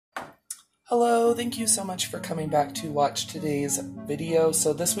Hello, thank you so much for coming back to watch today's video.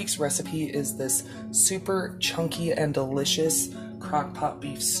 So this week's recipe is this super chunky and delicious crock-pot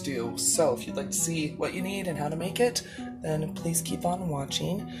beef stew. So if you'd like to see what you need and how to make it, then please keep on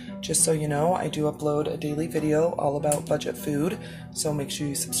watching. Just so you know, I do upload a daily video all about budget food, so make sure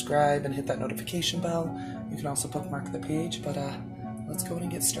you subscribe and hit that notification bell. You can also bookmark the page, but let's go ahead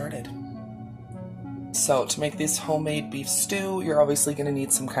and get started. So to make this homemade beef stew, you're obviously going to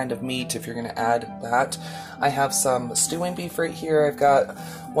need some kind of meat if you're going to add that. I have some stewing beef right here. I've got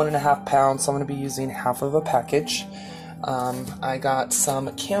 1.5 pounds, so I'm going to be using half of a package. I got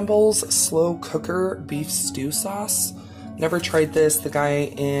some Campbell's slow cooker beef stew sauce. Never tried this. The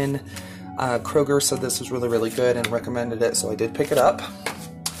guy in Kroger said this was really good and recommended it, so I did pick it up.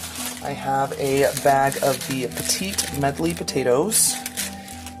 I have a bag of the petite medley potatoes.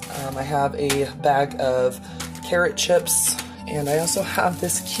 I have a bag of carrot chips, and I also have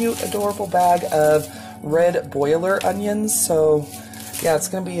this cute, adorable bag of red boiler onions. So yeah, it's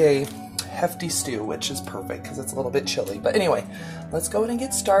going to be a hefty stew, which is perfect because it's a little bit chilly. But anyway, let's go ahead and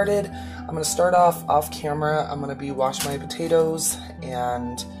get started. I'm going to start off camera. I'm going to be washing my potatoes,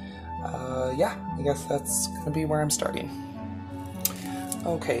 and yeah, I guess that's going to be where I'm starting.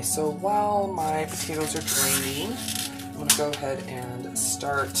 Okay, so while my potatoes are draining, I'm going to go ahead and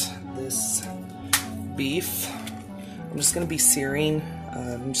start this beef. I'm just going to be searing.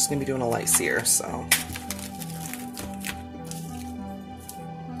 I'm just going to be doing a light sear, so.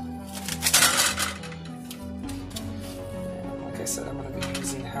 And like I said, I'm going to be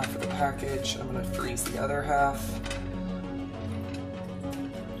using half of the package. I'm going to freeze the other half.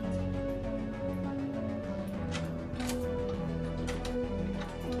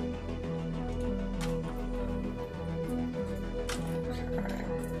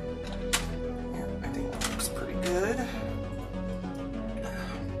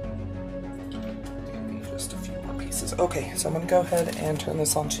 Okay, so I'm going to go ahead and turn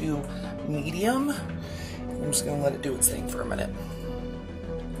this on to medium. I'm just going to let it do its thing for a minute.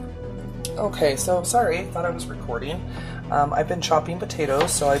 Okay, so sorry, thought I was recording. I've been chopping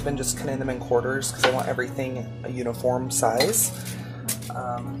potatoes, so I've been just cutting them in quarters because I want everything a uniform size.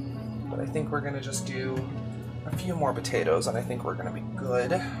 But I think we're going to just do a few more potatoes, and I think we're going to be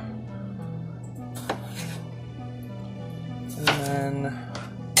good. And then,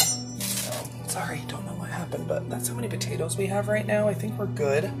 sorry, don't know what happened, but that's how many potatoes we have right now. I think we're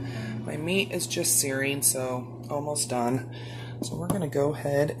good. My meat is just searing, so almost done. So we're going to go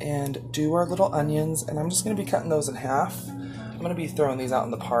ahead and do our little onions, and I'm just going to be cutting those in half. I'm going to be throwing these out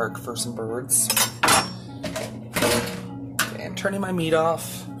in the park for some birds. Okay, I'm turning my meat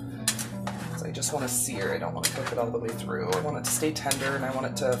off because I just want to sear. I don't want to cook it all the way through. I want it to stay tender, and I want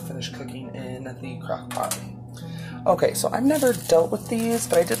it to finish cooking in the crock pot. Okay, so I've never dealt with these,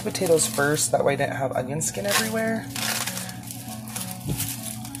 but I did the potatoes first, that way I didn't have onion skin everywhere.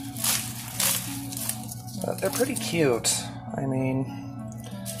 But they're pretty cute. I mean,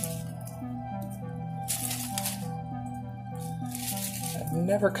 I've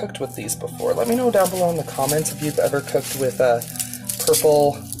never cooked with these before. Let me know down below in the comments if you've ever cooked with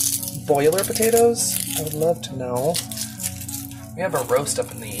purple boiler potatoes. I would love to know. We have a roast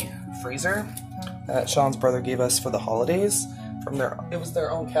up in the freezer that Sean's brother gave us for the holidays from it was their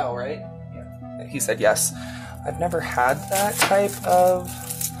own cow, right? Yeah. He said yes. I've never had that type of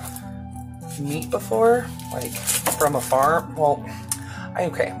meat before, like from a farm. Well,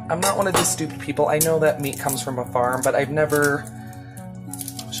 okay, I'm not one of these stupid people. I know that meat comes from a farm, but I've never...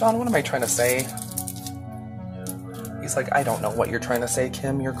 Sean, what am I trying to say? He's like, I don't know what you're trying to say,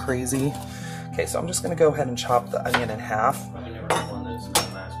 Kim. You're crazy. Okay, so I'm just going to go ahead and chop the onion in half.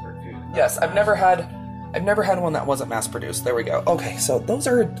 Yes, I've never had one that wasn't mass produced. There we go. Okay, so those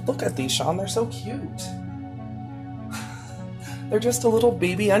are, look at these, Sean, they're so cute. They're just a little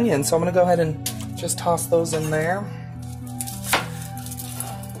baby onion, so I'm gonna go ahead and just toss those in there.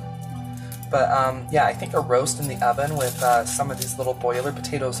 But yeah, I think a roast in the oven with some of these little boiler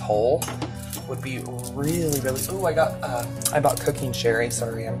potatoes whole would be really. Ooh, I bought cooking sherry.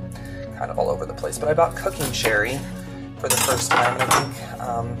 Sorry, I'm kind of all over the place, but I bought cooking sherry for the first time, and I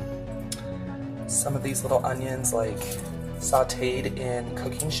think some of these little onions, like sauteed in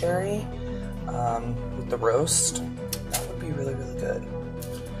cooking sherry with the roast, that would be really good.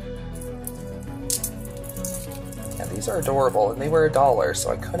 Yeah, these are adorable, and they were $1,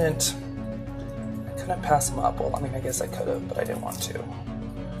 so I couldn't pass them up. Well, I mean, I guess I could have, but I didn't want to.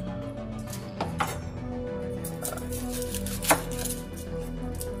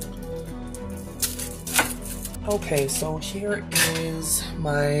 Okay, so here is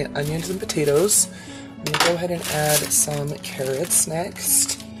my onions and potatoes. I'm going to go ahead and add some carrots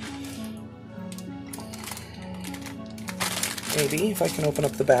next. maybe, if I can open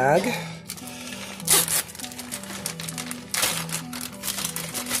up the bag.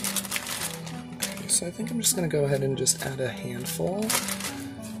 Okay, so I think I'm just going to go ahead and just add a handful.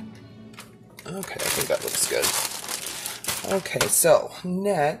 Okay, I think that looks good. Okay, so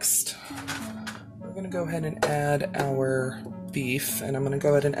next, we're going to go ahead and add our beef, and I'm going to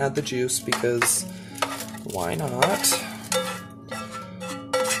go ahead and add the juice because why not?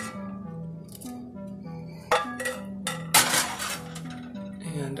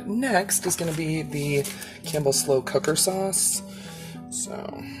 And next is going to be the Campbell's Slow Cooker Sauce. So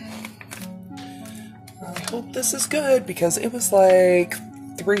I hope this is good because it was like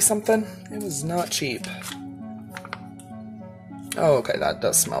 $3 something. It was not cheap. Oh, okay, that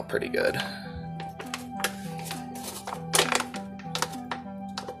does smell pretty good.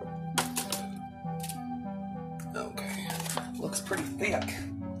 Okay, looks pretty thick.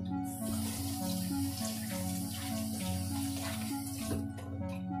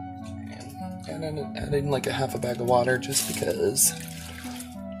 And add in like a half a bag of water just because.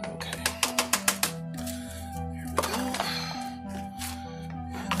 Okay. There we go.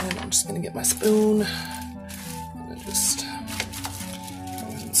 And then I'm just gonna get my spoon and then just go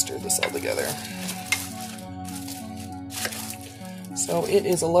ahead and stir this all together. So it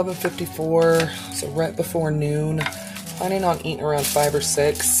is 11:54, so right before noon. Planning on eating around 5 or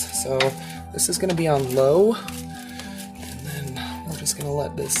 6, so this is gonna be on low. Just gonna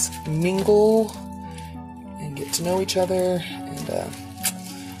let this mingle and get to know each other, and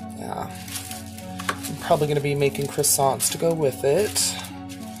yeah, I'm probably gonna be making croissants to go with it.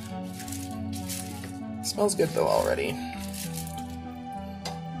 Smells good though already.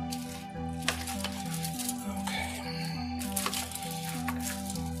 Okay,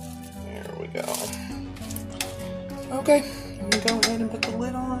 there we go. Okay, I'm gonna go ahead and put the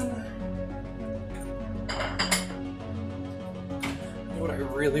lid on. What I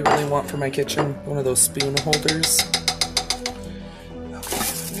really want for my kitchen, one of those spoon holders.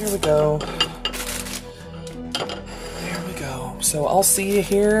 Okay, there we go. There we go. So I'll see you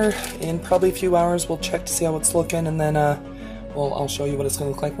here in probably a few hours. We'll check to see how it's looking, and then I'll show you what it's going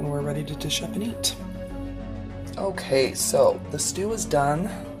to look like when we're ready to dish up and eat. Okay, so the stew is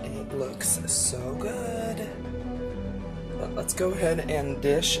done. It looks so good. But let's go ahead and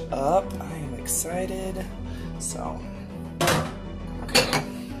dish up. I am excited. So.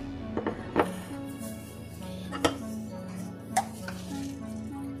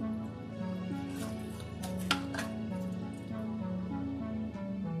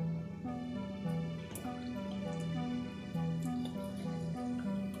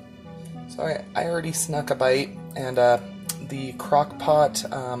 So I already snuck a bite, and the Crock-Pot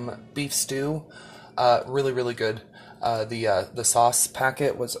beef stew, really good. The sauce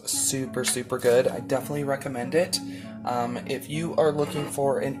packet was super good. I definitely recommend it. If you are looking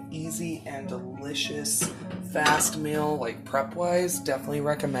for an easy and delicious fast meal, like prep-wise, definitely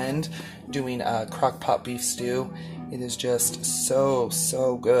recommend doing a Crock-Pot beef stew. It is just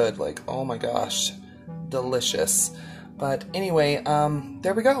so good. Like, oh my gosh, delicious. But anyway,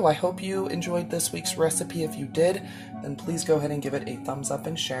 there we go. I hope you enjoyed this week's recipe. If you did, then please go ahead and give it a thumbs up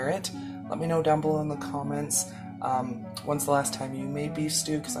and share it. Let me know down below in the comments when's the last time you made beef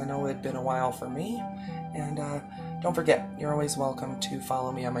stew, because I know it had been a while for me. And don't forget, you're always welcome to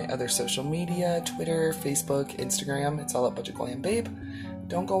follow me on my other social media, Twitter, Facebook, Instagram. It's all at Budget Glam Babe.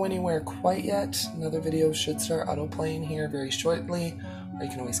 Don't go anywhere quite yet. Another video should start auto-playing here very shortly, or you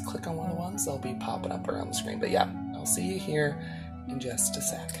can always click on one of the ones. They'll be popping up around the screen. But yeah, I'll see you here in just a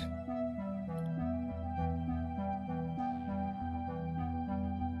sec.